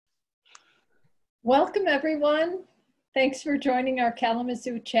Welcome, everyone. Thanks for joining our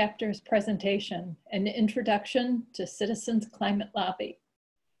Kalamazoo chapter's presentation, An Introduction to Citizens Climate Lobby.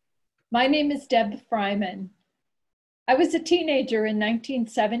 My name is Deb Fryman. I was a teenager in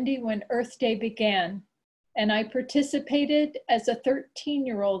 1970 when Earth Day began, and I participated as a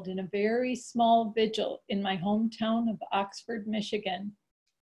 13-year-old in a very small vigil in my hometown of Oxford, Michigan.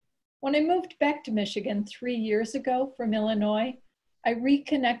 When I moved back to Michigan 3 years ago from Illinois, I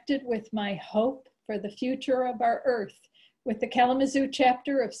reconnected with my hope for the future of our Earth with the Kalamazoo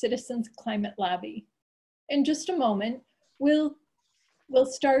chapter of Citizens Climate Lobby. In just a moment, we'll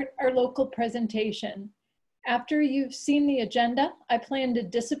start our local presentation. After you've seen the agenda, I plan to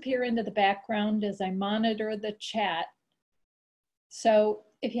disappear into the background as I monitor the chat. So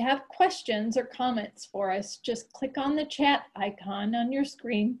if you have questions or comments for us, just click on the chat icon on your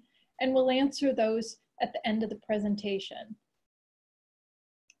screen and we'll answer those at the end of the presentation.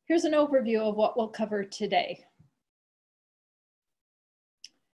 Here's an overview of what we'll cover today.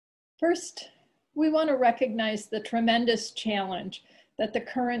 First, we want to recognize the tremendous challenge that the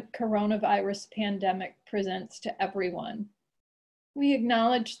current coronavirus pandemic presents to everyone. We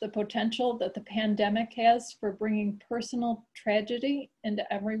acknowledge the potential that the pandemic has for bringing personal tragedy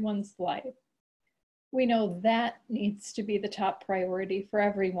into everyone's life. We know that needs to be the top priority for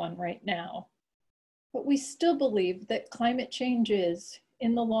everyone right now. But we still believe that climate change is,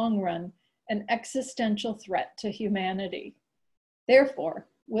 in the long run, an existential threat to humanity. Therefore,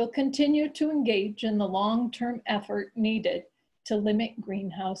 we'll continue to engage in the long-term effort needed to limit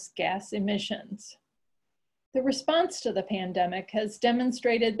greenhouse gas emissions. The response to the pandemic has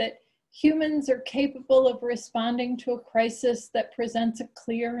demonstrated that humans are capable of responding to a crisis that presents a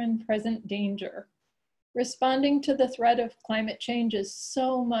clear and present danger. Responding to the threat of climate change is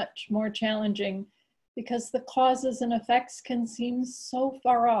so much more challenging because the causes and effects can seem so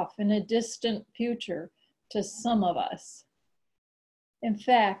far off in a distant future to some of us. In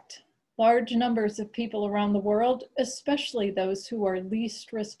fact, large numbers of people around the world, especially those who are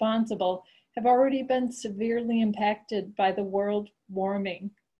least responsible, have already been severely impacted by the world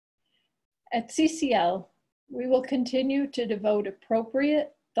warming. At CCL, we will continue to devote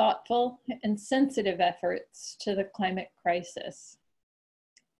appropriate, thoughtful, and sensitive efforts to the climate crisis.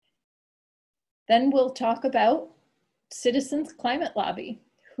 Then we'll talk about Citizens Climate Lobby,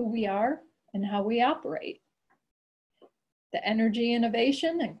 who we are and how we operate, the Energy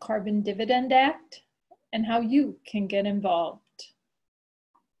Innovation and Carbon Dividend Act, and how you can get involved.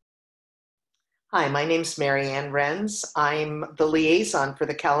 Hi, my name's Mary Ann Renz. I'm the liaison for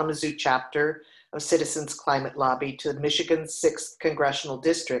the Kalamazoo chapter of Citizens Climate Lobby to Michigan's 6th Congressional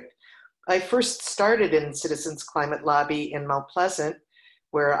District. I first started in Citizens Climate Lobby in Mount Pleasant,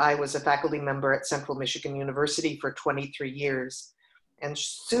 where I was a faculty member at Central Michigan University for 23 years. And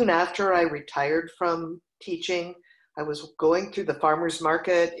soon after I retired from teaching, I was going through the farmers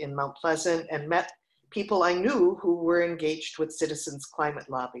market in Mount Pleasant and met people I knew who were engaged with Citizens Climate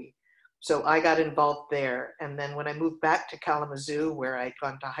Lobby. So I got involved there. And then when I moved back to Kalamazoo, where I'd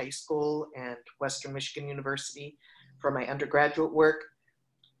gone to high school and Western Michigan University for my undergraduate work,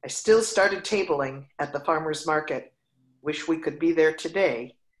 I still started tabling at the farmers market. Wish we could be there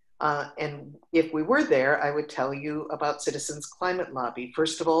today. And if we were there, I would tell you about Citizens Climate Lobby.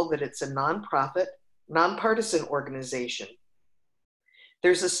 First of all, that it's a nonprofit, nonpartisan organization.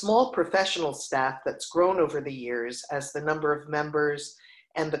 There's a small professional staff that's grown over the years as the number of members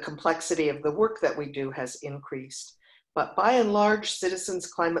and the complexity of the work that we do has increased. But by and large, Citizens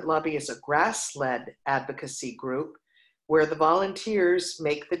Climate Lobby is a grass-led advocacy group where the volunteers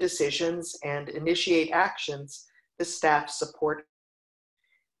make the decisions and initiate actions the staff support.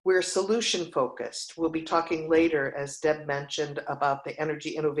 We're solution focused. We'll be talking later, as Deb mentioned, about the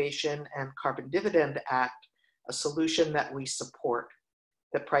Energy Innovation and Carbon Dividend Act, a solution that we support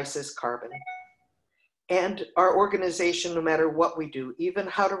that prices carbon. And our organization, no matter what we do, even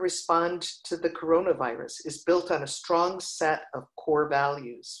how to respond to the coronavirus, is built on a strong set of core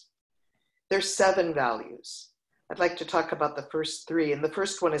values. There's 7 values. I'd like to talk about the first 3, and the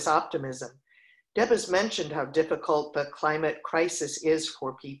first one is optimism. Deb has mentioned how difficult the climate crisis is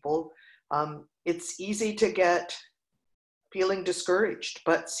for people. It's easy to get feeling discouraged,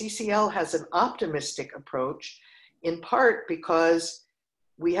 but CCL has an optimistic approach, in part because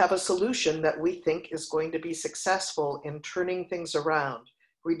we have a solution that we think is going to be successful in turning things around,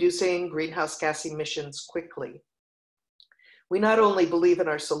 reducing greenhouse gas emissions quickly. We not only believe in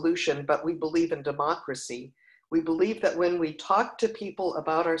our solution, but we believe in democracy. We believe that when we talk to people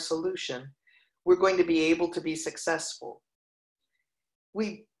about our solution, we're going to be able to be successful.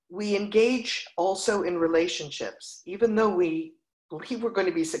 We engage also in relationships. Even though we believe we're going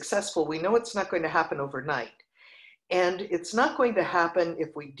to be successful, we know it's not going to happen overnight. And it's not going to happen if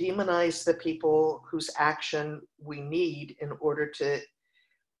we demonize the people whose action we need in order to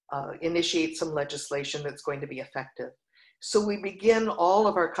initiate some legislation that's going to be effective. So we begin all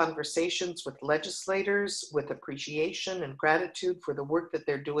of our conversations with legislators with appreciation and gratitude for the work that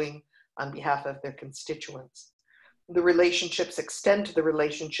they're doing on behalf of their constituents. The relationships extend to the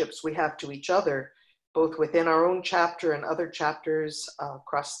relationships we have to each other, both within our own chapter and other chapters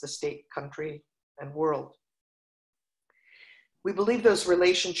across the state, country, and world. We believe those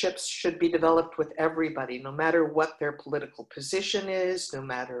relationships should be developed with everybody, no matter what their political position is, no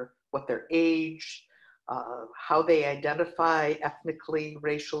matter what their age, how they identify ethnically,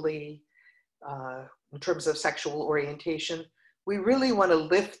 racially, in terms of sexual orientation. We really want to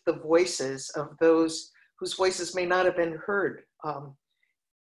lift the voices of those whose voices may not have been heard.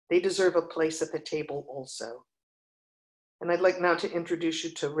 They deserve a place at the table also. And I'd like now to introduce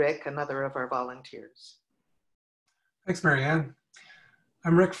you to Rick, another of our volunteers. Thanks, Marianne.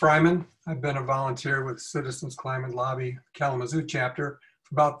 I'm Rick Fryman. I've been a volunteer with Citizens Climate Lobby Kalamazoo chapter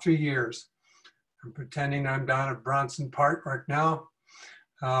for about 3 years. I'm pretending I'm down at Bronson Park right now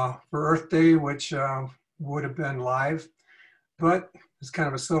for Earth Day, which would have been live, but it's kind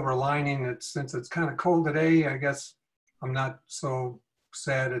of a silver lining. Since it's kind of cold today, I guess I'm not so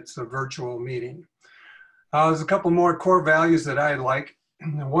sad it's a virtual meeting. There's a couple more core values that I like.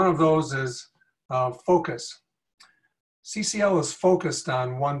 And one of those is focus. CCL is focused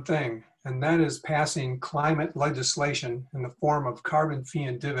on one thing, and that is passing climate legislation in the form of carbon fee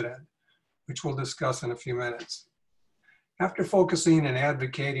and dividend, which we'll discuss in a few minutes. After focusing and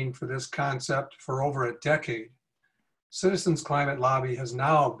advocating for this concept for over a decade, Citizens Climate Lobby has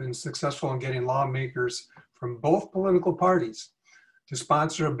now been successful in getting lawmakers from both political parties to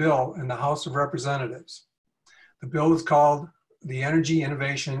sponsor a bill in the House of Representatives. The bill is called the Energy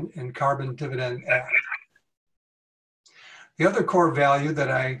Innovation and Carbon Dividend Act. The other core value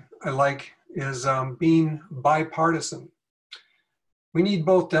that I like is being bipartisan. We need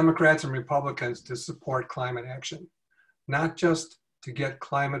both Democrats and Republicans to support climate action, not just to get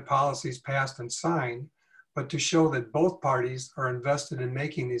climate policies passed and signed, but to show that both parties are invested in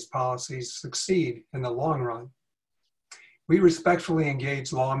making these policies succeed in the long run. We respectfully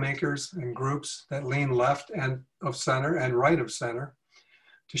engage lawmakers and groups that lean left and of center and right of center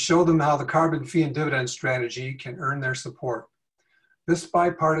to show them how the carbon fee and dividend strategy can earn their support. This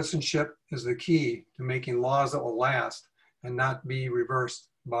bipartisanship is the key to making laws that will last and not be reversed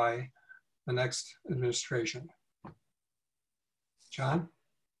by the next administration. John?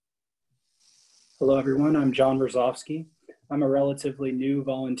 Hello, everyone. I'm John Brzozowski. I'm a relatively new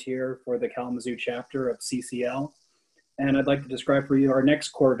volunteer for the Kalamazoo chapter of CCL, and I'd like to describe for you our next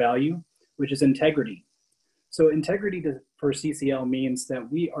core value, which is integrity. So integrity for CCL means that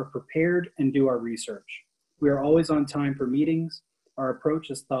we are prepared and do our research. We are always on time for meetings. Our approach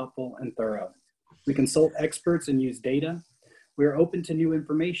is thoughtful and thorough. We consult experts and use data. We are open to new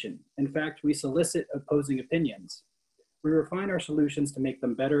information. In fact, we solicit opposing opinions. We refine our solutions to make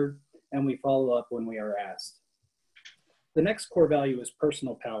them better, and we follow up when we are asked. The next core value is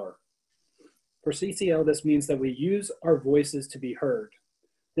personal power. For CCL, this means that we use our voices to be heard.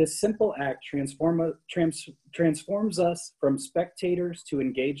 This simple act transforms us from spectators to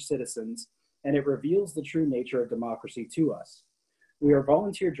engaged citizens, and it reveals the true nature of democracy to us. We are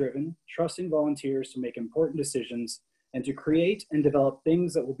volunteer-driven, trusting volunteers to make important decisions and to create and develop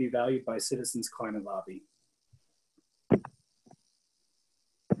things that will be valued by Citizens Climate Lobby.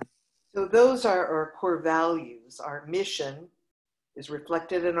 So those are our core values. Our mission is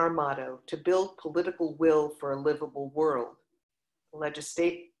reflected in our motto, to build political will for a livable world.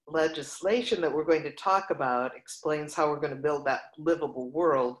 Legislation that we're going to talk about explains how we're going to build that livable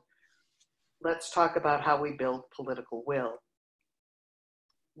world. Let's talk about how we build political will.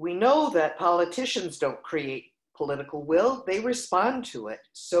 We know that politicians don't create political will, they respond to it.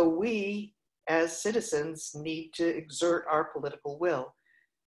 So we, as citizens, need to exert our political will.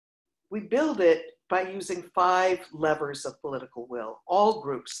 We build it by using 5 levers of political will. All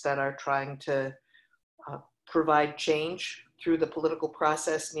groups that are trying to provide change through the political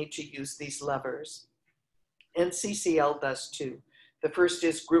process need to use these levers. And CCL does too. The first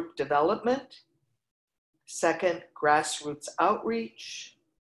is group development. Second, grassroots outreach.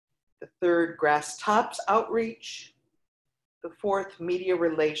 The third, grass tops outreach. The fourth, media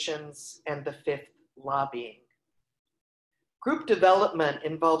relations. And the fifth, lobbying. Group development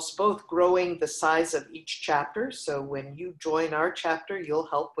involves both growing the size of each chapter. So when you join our chapter, you'll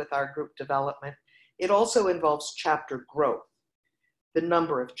help with our group development. It also involves chapter growth. the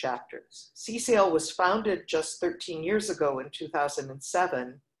number of chapters. CCL was founded just 13 years ago in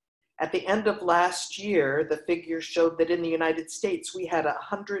 2007. At the end of last year, the figures showed that in the United States, we had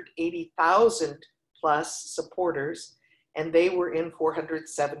 180,000 plus supporters, and they were in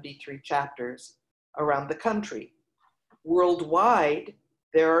 473 chapters around the country. Worldwide,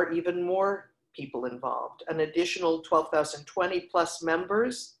 there are even more people involved, an additional 12,020 plus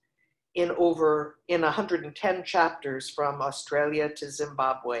members in 110 chapters from Australia to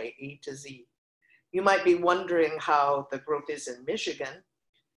Zimbabwe, A to Z. You might be wondering how the growth is in Michigan,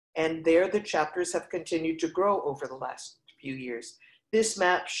 and there the chapters have continued to grow over the last few years. This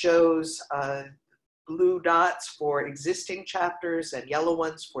map shows blue dots for existing chapters and yellow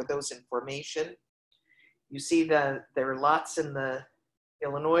ones for those in formation. You see that there are lots in the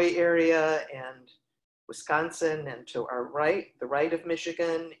Illinois area and Wisconsin, and to our right, the right of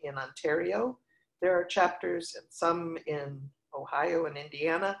Michigan, in Ontario, there are chapters, and some in Ohio and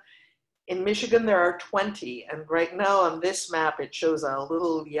Indiana. In Michigan, there are 20, and right now on this map, it shows a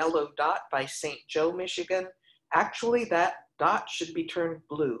little yellow dot by St. Joe, Michigan. Actually, that dot should be turned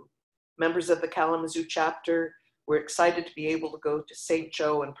blue. Members of the Kalamazoo chapter were excited to be able to go to St.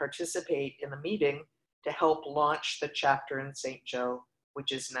 Joe and participate in a meeting to help launch the chapter in St. Joe,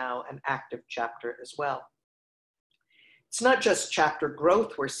 which is now an active chapter as well. It's not just chapter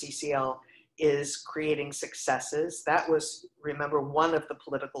growth where CCL is creating successes. That was, remember, one of the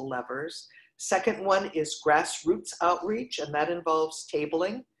political levers. Second one is grassroots outreach, and that involves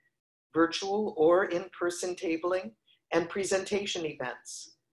tabling, virtual or in-person tabling, and presentation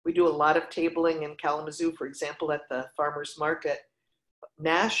events. We do a lot of tabling in Kalamazoo, for example, at the farmers market.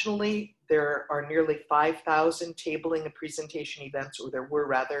 Nationally, there are nearly 5,000 tabling and presentation events, or there were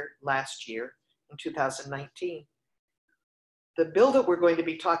rather, last year in 2019. The bill that we're going to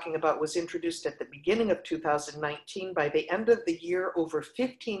be talking about was introduced at the beginning of 2019. By the end of the year, over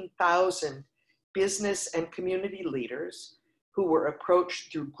 15,000 business and community leaders who were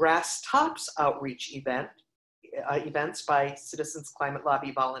approached through Grass Tops outreach events by Citizens Climate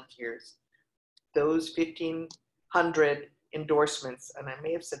Lobby volunteers. Those 1,500 endorsements, and I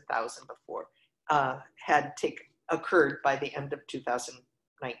may have said 1,000 before, had occurred by the end of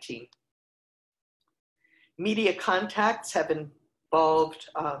 2019. Media contacts have involved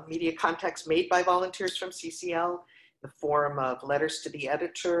media contacts made by volunteers from CCL in the form of letters to the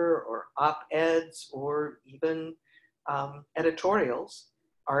editor or op-eds or even editorials,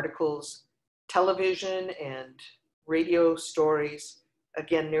 articles, television and radio stories.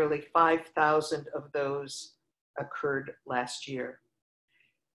 Again, nearly 5,000 of those occurred last year.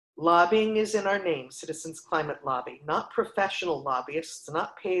 Lobbying is in our name, Citizens Climate Lobby, not professional lobbyists,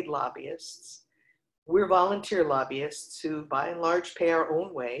 not paid lobbyists. We're volunteer lobbyists who by and large pay our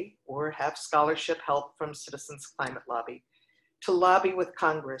own way or have scholarship help from Citizens Climate Lobby to lobby with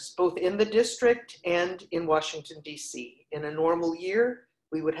Congress, both in the district and in Washington, D.C. In a normal year,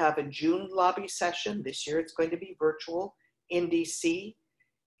 we would have a June lobby session. This year it's going to be virtual in D.C.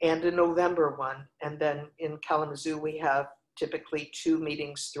 and a November one. And then in Kalamazoo, we have typically 2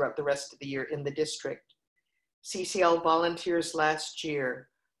 meetings throughout the rest of the year in the district. CCL volunteers last year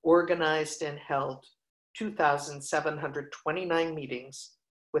organized and held 2,729 meetings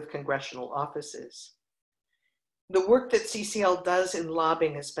with congressional offices. The work that CCL does in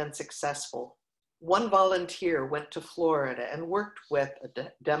lobbying has been successful. One volunteer went to Florida and worked with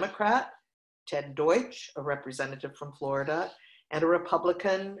a Democrat, Ted Deutsch, a representative from Florida, and a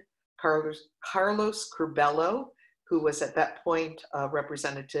Republican, Carlos Curbelo, who was at that point a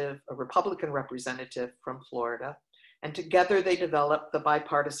Republican representative from Florida. And together they developed the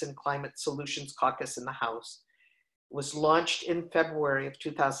Bipartisan Climate Solutions Caucus in the House. It was launched in February of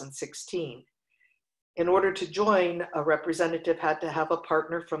 2016. In order to join, a representative had to have a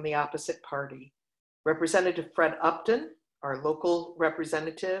partner from the opposite party. Representative Fred Upton, our local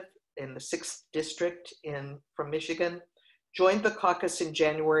representative in the 6th district from Michigan, joined the caucus in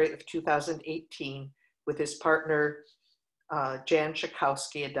January of 2018 with his partner, Jan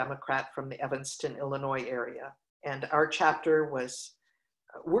Schakowsky, a Democrat from the Evanston, Illinois area. And our chapter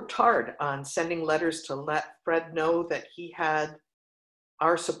worked hard on sending letters to let Fred know that he had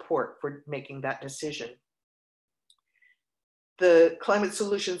our support for making that decision. The Climate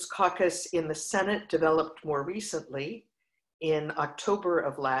Solutions Caucus in the Senate developed more recently. In October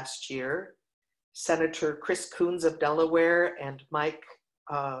of last year, Senator Chris Coons of Delaware and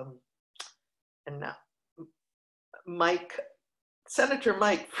Senator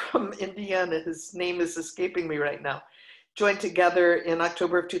Mike from Indiana, his name is escaping me right now, joined together in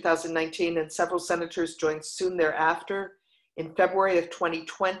October of 2019, and several senators joined soon thereafter. In February of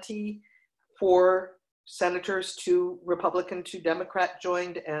 2020, 4 senators, 2 Republican, 2 Democrat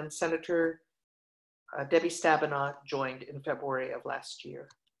joined, and Senator Debbie Stabenow joined in February of last year.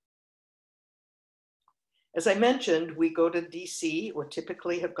 As I mentioned, we go to DC, or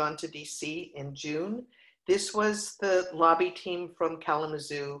typically have gone to DC in June. This was the lobby team from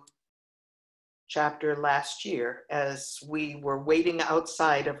Kalamazoo chapter last year as we were waiting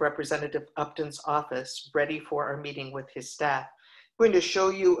outside of Representative Upton's office, ready for our meeting with his staff. I'm going to show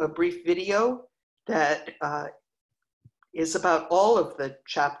you a brief video that is about all of the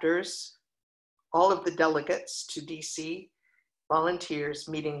chapters, all of the delegates to DC, volunteers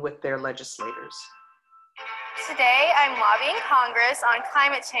meeting with their legislators. Today, I'm lobbying Congress on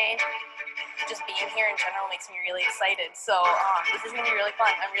climate change. Just being here in general makes me really excited. So this is going to be really fun.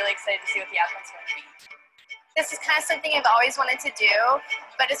 I'm really excited to see what the outcome's going to be. This is kind of something I've always wanted to do,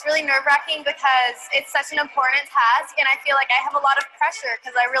 but it's really nerve-wracking because it's such an important task, and I feel like I have a lot of pressure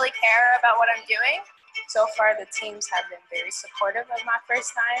because I really care about what I'm doing. So far, the teams have been very supportive of my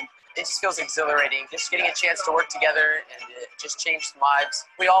first time. It just feels exhilarating, just getting a chance to work together, and it just changed lives.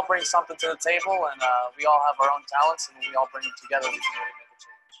 We all bring something to the table, and we all have our own talents, and we all bring them together. We can really make a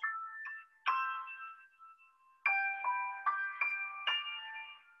change.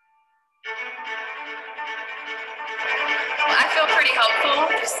 I feel pretty hopeful,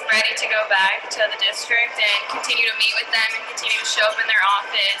 just ready to go back to the district and continue to meet with them and continue to show up in their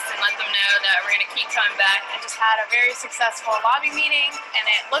office and let them know that we're going to keep coming back. I just had a very successful lobby meeting, and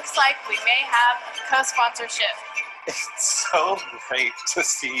it looks like we may have co-sponsorship. It's so great to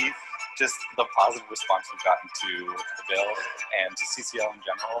see just the positive response we've gotten to the bill and to CCL in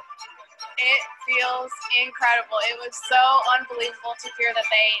general. It feels incredible. It was so unbelievable to hear that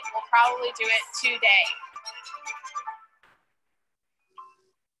they will probably do it today.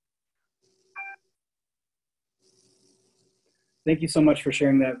 Thank you so much for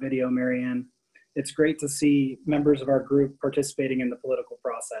sharing that video, Marianne. It's great to see members of our group participating in the political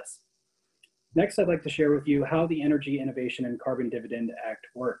process. Next, I'd like to share with you how the Energy Innovation and Carbon Dividend Act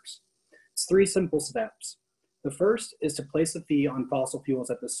works. It's 3 simple steps. The first is to place a fee on fossil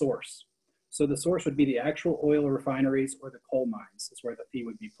fuels at the source. So the source would be the actual oil refineries or the coal mines is where the fee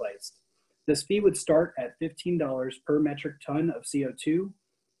would be placed. This fee would start at $15 per metric ton of CO2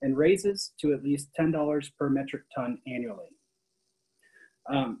 and raises to at least $10 per metric ton annually.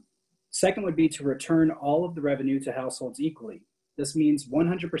 Second would be to return all of the revenue to households equally. This means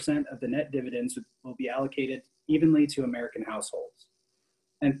 100% of the net dividends will be allocated evenly to American households.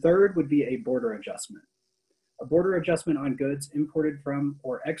 And third would be a border adjustment. A border adjustment on goods imported from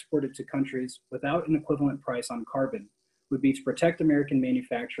or exported to countries without an equivalent price on carbon would be to protect American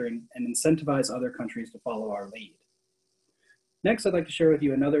manufacturing and incentivize other countries to follow our lead. Next, I'd like to share with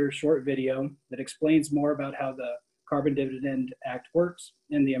you another short video that explains more about how the Carbon Dividend Act works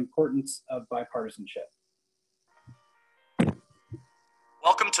and the importance of bipartisanship.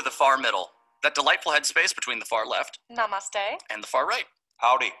 Welcome to the far middle, that delightful headspace between the far left Namaste. and the far right.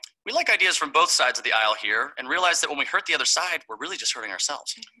 Howdy. We like ideas from both sides of the aisle here and realize that when we hurt the other side, we're really just hurting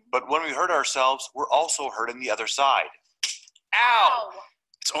ourselves. But when we hurt ourselves, we're also hurting the other side. Ow!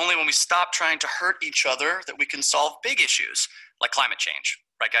 It's only when we stop trying to hurt each other that we can solve big issues, like climate change.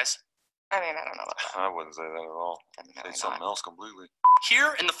 Right, guys? I mean, I don't know about that. I wouldn't say that at all. Definitely Say something not. else completely.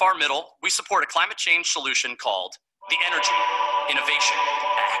 Here in the far middle, we support a climate change solution called the Energy Innovation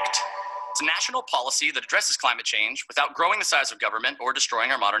Act. It's a national policy that addresses climate change without growing the size of government or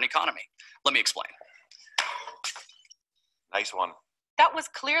destroying our modern economy. Let me explain. Nice one. That was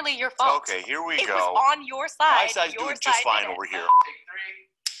clearly your fault. Okay, here we It go. was on your side. My side's Your doing just side fine did it. over here.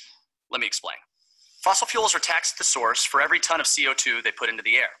 Let me explain. Fossil fuels are taxed at the source for every ton of CO2 they put into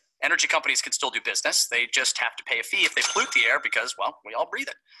the air. Energy companies can still do business. They just have to pay a fee if they pollute the air because, well, we all breathe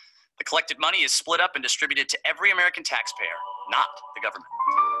it. The collected money is split up and distributed to every American taxpayer, not the government.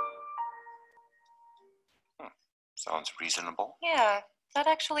 Sounds reasonable. Yeah, that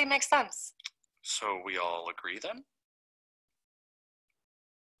actually makes sense. So we all agree then?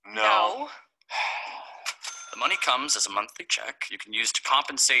 No. The money comes as a monthly check you can use to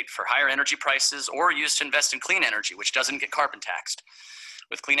compensate for higher energy prices or use to invest in clean energy, which doesn't get carbon taxed.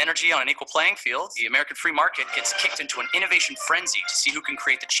 With clean energy on an equal playing field, the American free market gets kicked into an innovation frenzy to see who can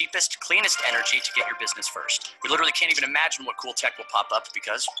create the cheapest, cleanest energy to get your business first. We literally can't even imagine what cool tech will pop up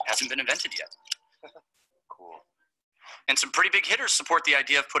because it hasn't been invented yet. Cool. And some pretty big hitters support the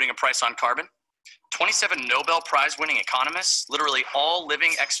idea of putting a price on carbon. 27 Nobel Prize-winning economists, literally all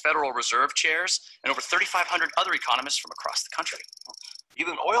living ex-Federal Reserve chairs, and over 3,500 other economists from across the country.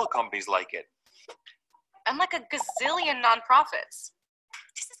 Even oil companies like it. And like a gazillion nonprofits.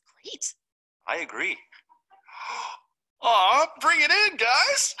 This is great. I agree. Aw, bring it in,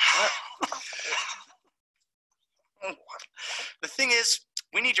 guys. thing is,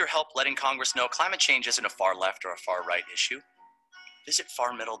 we need your help letting Congress know climate change isn't a far left or a far right issue. Visit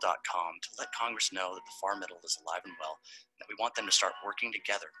farmiddle.com to let Congress know that the far middle is alive and well, and that we want them to start working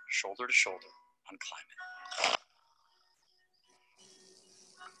together, shoulder to shoulder, on climate.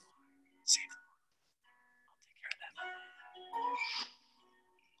 Save them. I'll take care of that.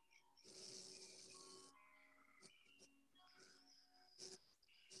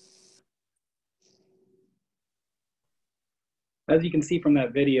 As you can see from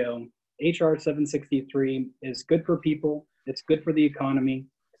that video, HR 763 is good for people, it's good for the economy,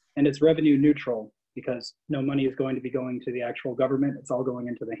 and it's revenue neutral because no money is going to be going to the actual government. It's all going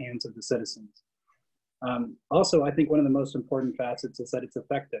into the hands of the citizens. Also, I think one of the most important facets is that it's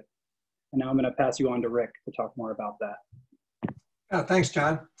effective. And now I'm going to pass you on to Rick to talk more about that. Yeah, thanks,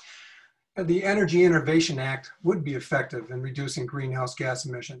 John. The Energy Innovation Act would be effective in reducing greenhouse gas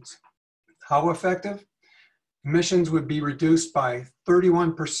emissions. How effective? Emissions would be reduced by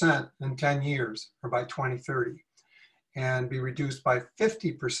 31% in 10 years, or by 2030, and be reduced by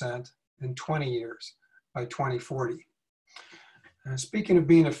 50% in 20 years, by 2040. Speaking of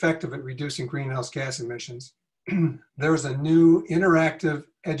being effective at reducing greenhouse gas emissions, there's a new interactive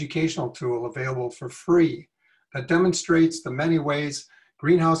educational tool available for free that demonstrates the many ways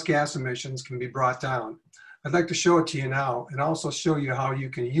greenhouse gas emissions can be brought down. I'd like to show it to you now and also show you how you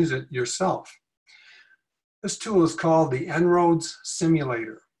can use it yourself. This tool is called the En-ROADS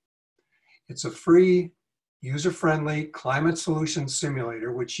Simulator. It's a free, user-friendly climate solutions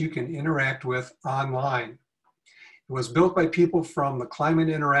simulator which you can interact with online. It was built by people from the Climate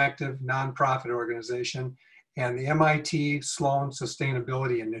Interactive nonprofit organization and the MIT Sloan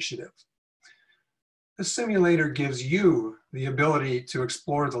Sustainability Initiative. This simulator gives you the ability to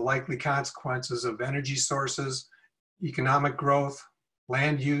explore the likely consequences of energy sources, economic growth,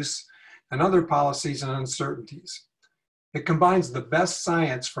 land use, and other policies and uncertainties. It combines the best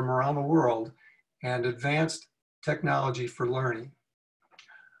science from around the world and advanced technology for learning.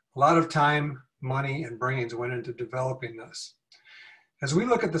 A lot of time, money, and brains went into developing this. As we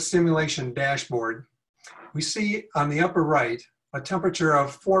look at the simulation dashboard, we see on the upper right a temperature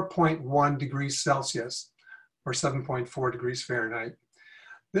of 4.1 degrees Celsius, or 7.4 degrees Fahrenheit.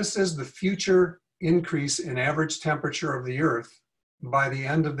 This is the future increase in average temperature of the Earth by the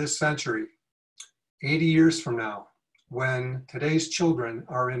end of this century, 80 years from now, when today's children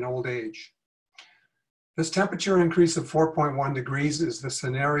are in old age. This temperature increase of 4.1 degrees is the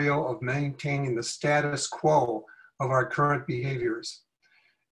scenario of maintaining the status quo of our current behaviors.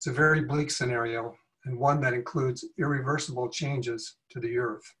 It's a very bleak scenario and one that includes irreversible changes to the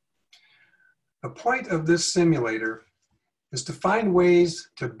Earth. The point of this simulator is to find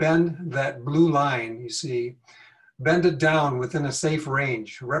ways to bend that blue line you see, bend it down within a safe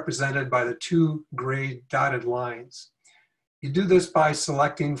range represented by the two gray dotted lines. You do this by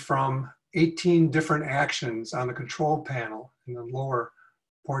selecting from 18 different actions on the control panel in the lower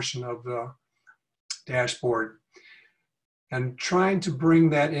portion of the dashboard and trying to bring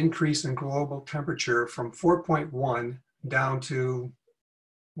that increase in global temperature from 4.1 down to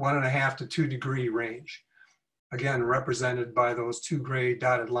 1.5 to 2 degree range, again represented by those two gray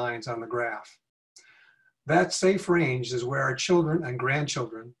dotted lines on the graph. That safe range is where our children and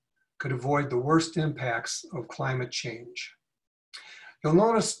grandchildren could avoid the worst impacts of climate change. You'll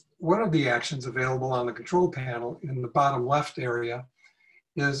notice one of the actions available on the control panel in the bottom left area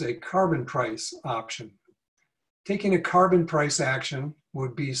is a carbon price option. Taking a carbon price action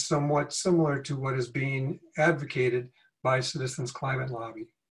would be somewhat similar to what is being advocated by Citizens Climate Lobby.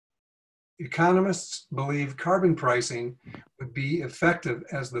 Economists believe carbon pricing would be effective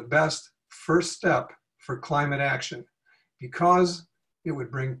as the best first step for climate action because it would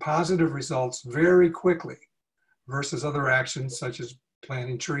bring positive results very quickly versus other actions such as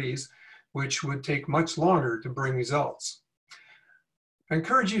planting trees, which would take much longer to bring results. I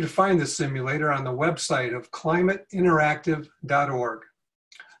encourage you to find this simulator on the website of climateinteractive.org.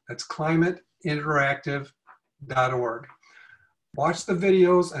 That's climateinteractive.org. Watch the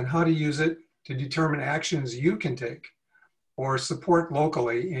videos on how to use it to determine actions you can take or support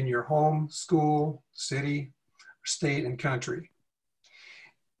locally in your home, school, city, state, and country.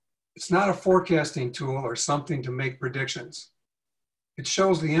 It's not a forecasting tool or something to make predictions. It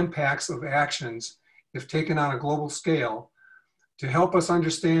shows the impacts of actions, if taken on a global scale, to help us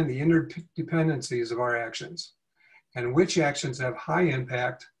understand the interdependencies of our actions and which actions have high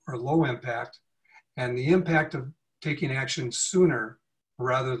impact or low impact, and the impact of taking action sooner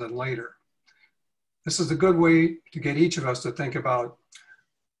rather than later. This is a good way to get each of us to think about,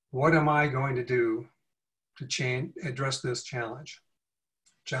 what am I going to do to address this challenge?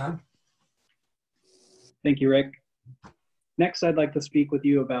 John? Thank you, Rick. Next, I'd like to speak with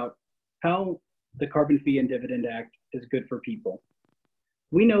you about how the Carbon Fee and Dividend Act is good for people.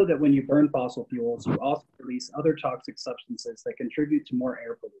 We know that when you burn fossil fuels, you also release other toxic substances that contribute to more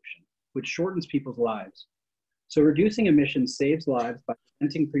air pollution, which shortens people's lives. So reducing emissions saves lives by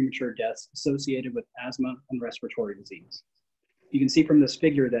preventing premature deaths associated with asthma and respiratory disease. You can see from this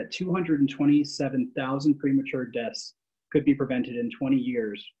figure that 227,000 premature deaths could be prevented in 20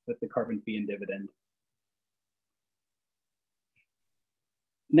 years with the Carbon Fee and Dividend.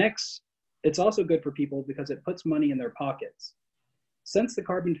 Next, it's also good for people because it puts money in their pockets. Since the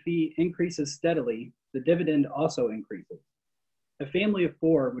carbon fee increases steadily, the dividend also increases. A family of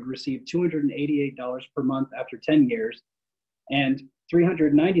 4 would receive $288 per month after 10 years and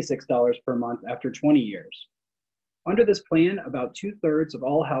 $396 per month after 20 years. Under this plan, about 2/3 of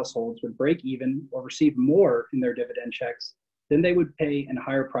all households would break even or receive more in their dividend checks than they would pay in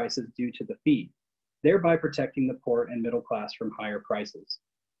higher prices due to the fee, thereby protecting the poor and middle class from higher prices.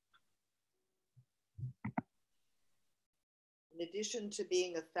 In addition to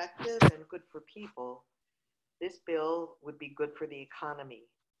being effective and good for people, this bill would be good for the economy.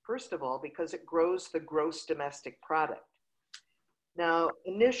 First of all, because it grows the gross domestic product. Now,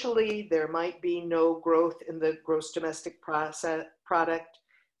 initially, there might be no growth in the gross domestic product.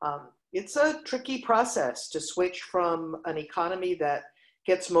 It's a tricky process to switch from an economy that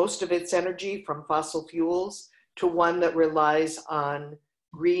gets most of its energy from fossil fuels to one that relies on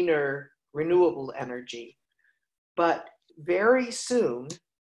greener, renewable energy. But very soon,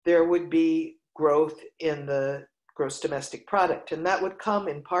 there would be growth in the gross domestic product. And that would come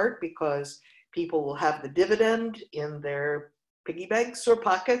in part because people will have the dividend in their piggy banks or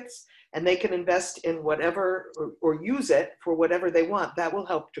pockets, and they can invest in whatever or use it for whatever they want. That will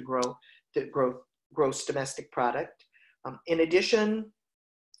help to grow the gross domestic product. In addition,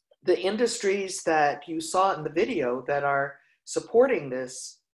 the industries that you saw in the video that are supporting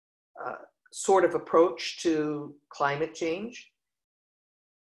this sort of approach to climate change,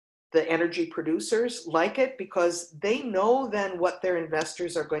 the energy producers like it because they know then what their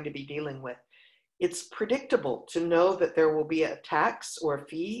investors are going to be dealing with. It's predictable to know that there will be a tax or a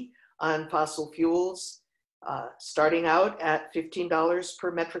fee on fossil fuels starting out at $15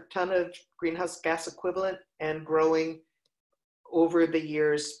 per metric ton of greenhouse gas equivalent and growing over the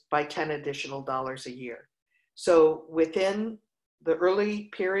years by $10 additional a year. So within the early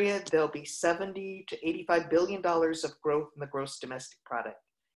period, there'll be $70 to $85 billion of growth in the gross domestic product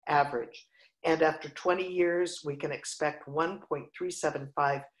average. And after 20 years, we can expect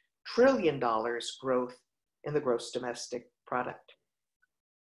 $1.375 trillion growth in the gross domestic product.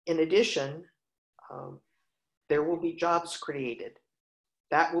 In addition, there will be jobs created.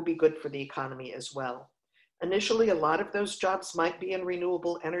 That will be good for the economy as well. Initially, a lot of those jobs might be in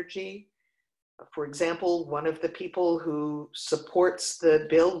renewable energy. For example, one of the people who supports the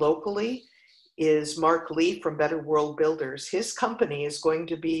bill locally is Mark Lee from Better World Builders. His company is going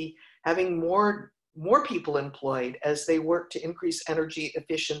to be having more people employed as they work to increase energy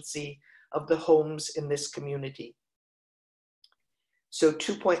efficiency of the homes in this community. So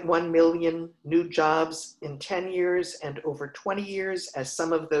 2.1 million new jobs in 10 years and over 20 years as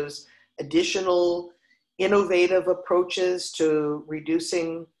some of those additional innovative approaches to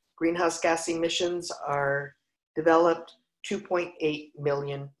reducing greenhouse gas emissions are developed, 2.8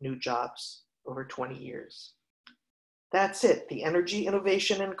 million new jobs over 20 years. That's it, the Energy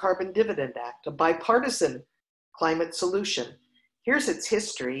Innovation and Carbon Dividend Act, a bipartisan climate solution. Here's its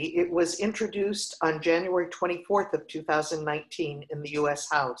history. It was introduced on January 24th of 2019 in the US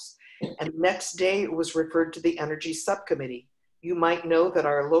House, and the next day it was referred to the Energy Subcommittee. You might know that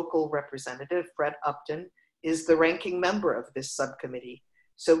our local representative, Fred Upton, is the ranking member of this subcommittee.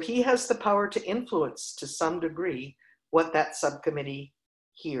 So he has the power to influence to some degree what that subcommittee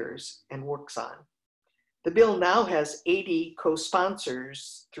hears and works on. The bill now has 80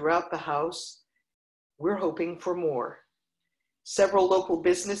 co-sponsors throughout the House. We're hoping for more. Several local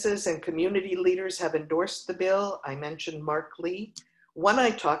businesses and community leaders have endorsed the bill. I mentioned Mark Lee. One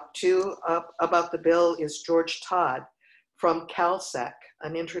I talked to about the bill is George Todd from CalSec,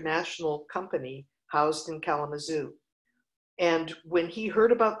 an international company housed in Kalamazoo. And when he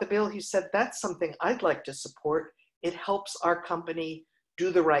heard about the bill, he said, that's something I'd like to support. It helps our company do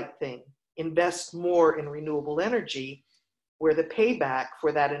the right thing, invest more in renewable energy, where the payback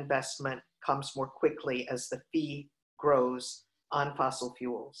for that investment comes more quickly as the fee grows on fossil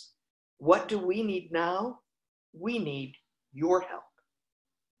fuels. What do we need now? We need your help.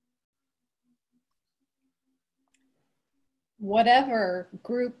 Whatever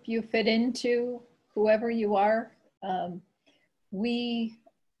group you fit into, whoever you are, we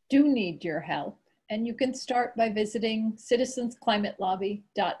do need your help. and you can start by visiting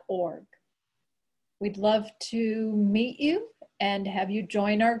citizensclimatelobby.org. We'd love to meet you and have you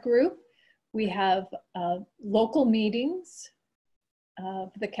join our group. We have local meetings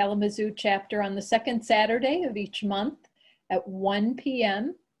of the Kalamazoo chapter on the second Saturday of each month at 1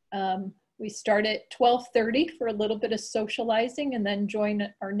 p.m. We start at 12:30 for a little bit of socializing and then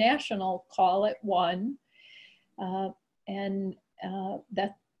join our national call at 1.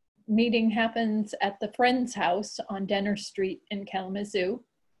 That meeting happens at the Friends House on Denner Street in Kalamazoo.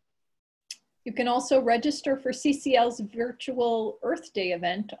 You can also register for CCL's virtual Earth Day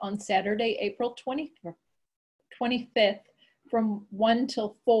event on Saturday, April 25th from 1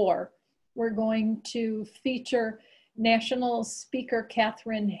 till 4. We're going to feature national speaker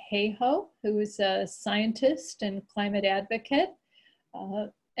Katharine Hayhoe, who is a scientist and climate advocate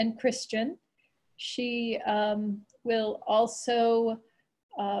and Christian. She will also,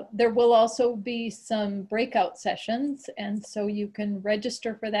 there will also be some breakout sessions, and so you can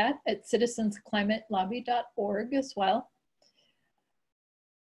register for that at citizensclimatelobby.org as well.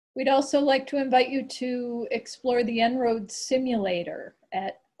 We'd also like to invite you to explore the En-ROADS simulator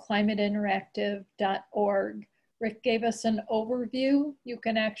at climateinteractive.org. Rick gave us an overview. You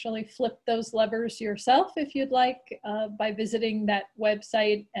can actually flip those levers yourself if you'd like by visiting that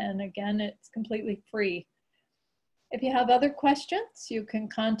website. And again, it's completely free. If you have other questions, you can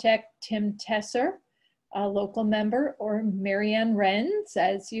contact Tim Tesser, a local member, or Marianne Renz,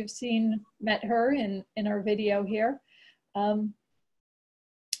 as you've met her in our video here.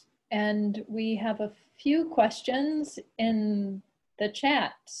 And we have a few questions in the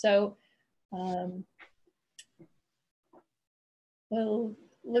chat. So we'll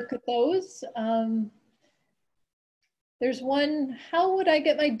look at those. There's one, how would I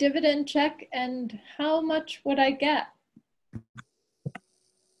get my dividend check and how much would I get?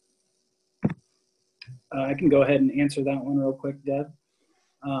 I can go ahead and answer that one real quick, Deb.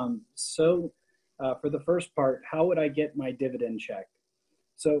 For the first part, how would I get my dividend check?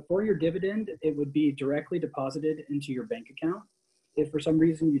 So for your dividend, it would be directly deposited into your bank account. If for some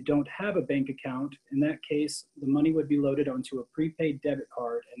reason you don't have a bank account, in that case, the money would be loaded onto a prepaid debit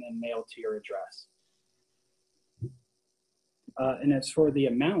card and then mailed to your address. And as for the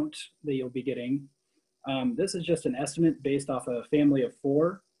amount that you'll be getting, this is just an estimate based off a family of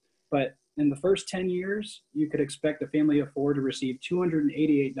 4, but in the first 10 years, you could expect a family of 4 to receive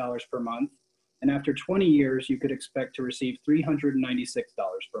 $288 per month. And after 20 years, you could expect to receive $396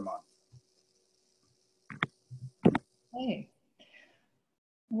 per month. Okay.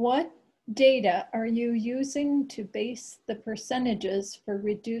 What data are you using to base the percentages for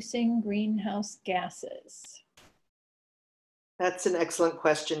reducing greenhouse gases? That's an excellent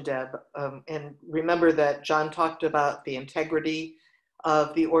question, Deb. And remember that John talked about the integrity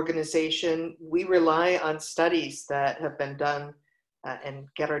of the organization. We rely on studies that have been done and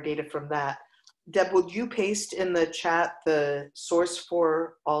get our data from that. Deb, would you paste in the chat the source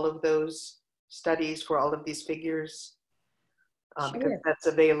for all of those studies, for all of these figures? Sure. Because that's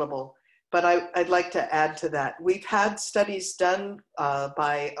available. But I'd like to add to that. We've had studies done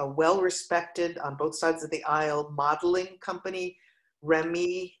by a well-respected, on both sides of the aisle, modeling company.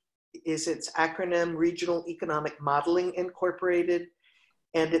 REMI is its acronym, Regional Economic Modeling Incorporated.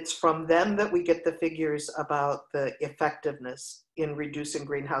 And it's from them that we get the figures about the effectiveness in reducing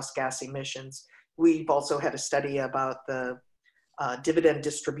greenhouse gas emissions. We've also had a study about the dividend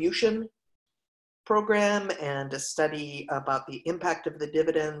distribution program and a study about the impact of the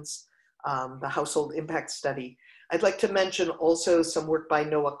dividends, the household impact study. I'd like to mention also some work by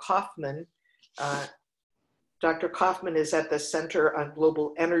Noah Kaufman. Dr. Kaufman is at the Center on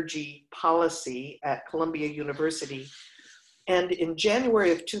Global Energy Policy at Columbia University. And in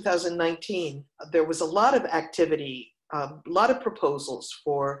January of 2019, there was a lot of activity, a lot of proposals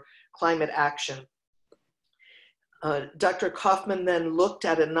for climate action. Dr. Kaufman then looked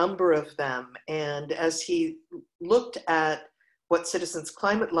at a number of them, and as he looked at what Citizens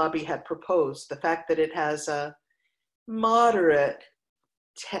Climate Lobby had proposed, the fact that it has a moderate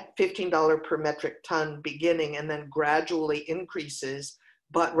 $15 per metric ton beginning and then gradually increases,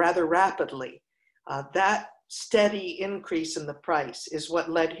 but rather rapidly, that steady increase in the price is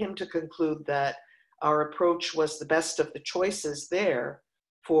what led him to conclude that our approach was the best of the choices there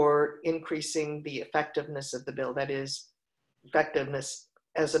for increasing the effectiveness of the bill. That is, effectiveness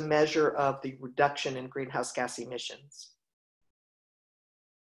as a measure of the reduction in greenhouse gas emissions.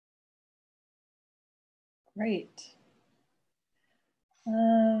 Great.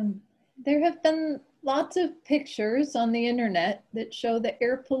 There have been lots of pictures on the internet that show that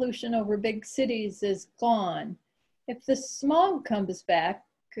air pollution over big cities is gone. If the smog comes back,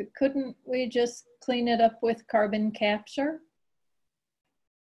 couldn't we just clean it up with carbon capture?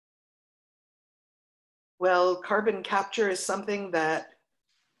 Well, carbon capture is something that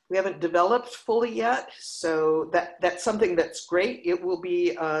we haven't developed fully yet. So that's something that's great. It will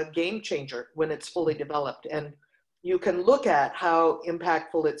be a game changer when it's fully developed. And you can look at how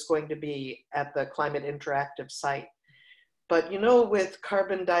impactful it's going to be at the Climate Interactive site. But you know, with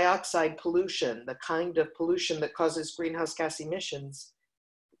carbon dioxide pollution, the kind of pollution that causes greenhouse gas emissions,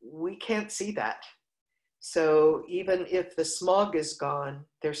 we can't see that. So even if the smog is gone,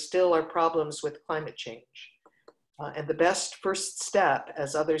 there still are problems with climate change. And the best first step,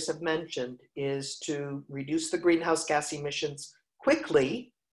 as others have mentioned, is to reduce the greenhouse gas emissions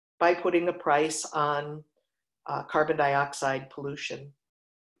quickly by putting a price on carbon dioxide pollution.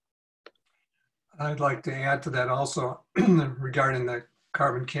 I'd like to add to that also regarding the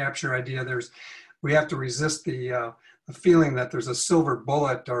carbon capture idea. We have to resist the feeling that there's a silver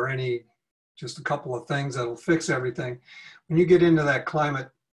bullet or just a couple of things that'll fix everything. When you get into that climate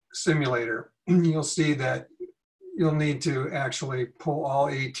simulator, you'll see that you'll need to actually pull all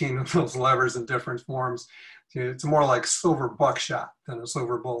 18 of those levers in different forms. It's more like silver buckshot than a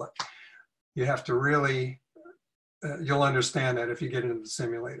silver bullet. You have to really, you'll understand that if you get into the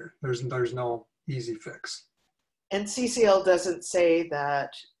simulator. There's no easy fix. And CCL doesn't say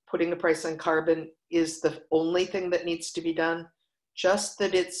that putting a price on carbon is the only thing that needs to be done, just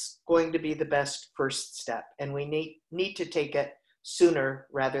that it's going to be the best first step. And we need to take it sooner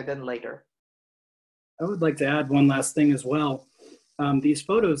rather than later. I would like to add one last thing as well. These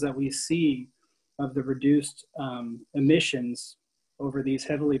photos that we see of the reduced emissions over these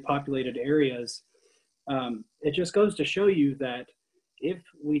heavily populated areas, it just goes to show you that if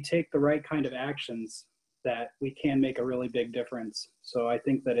we take the right kind of actions, that we can make a really big difference. So I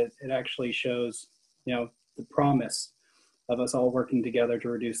think that it actually shows, the promise of us all working together to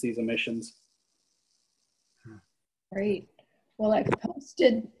reduce these emissions. Great. Well, I've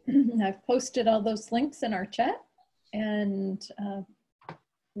posted all those links in our chat, and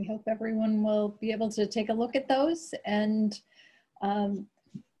we hope everyone will be able to take a look at those and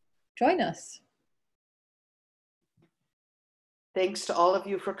join us. Thanks to all of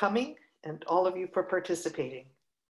you for coming and all of you for participating.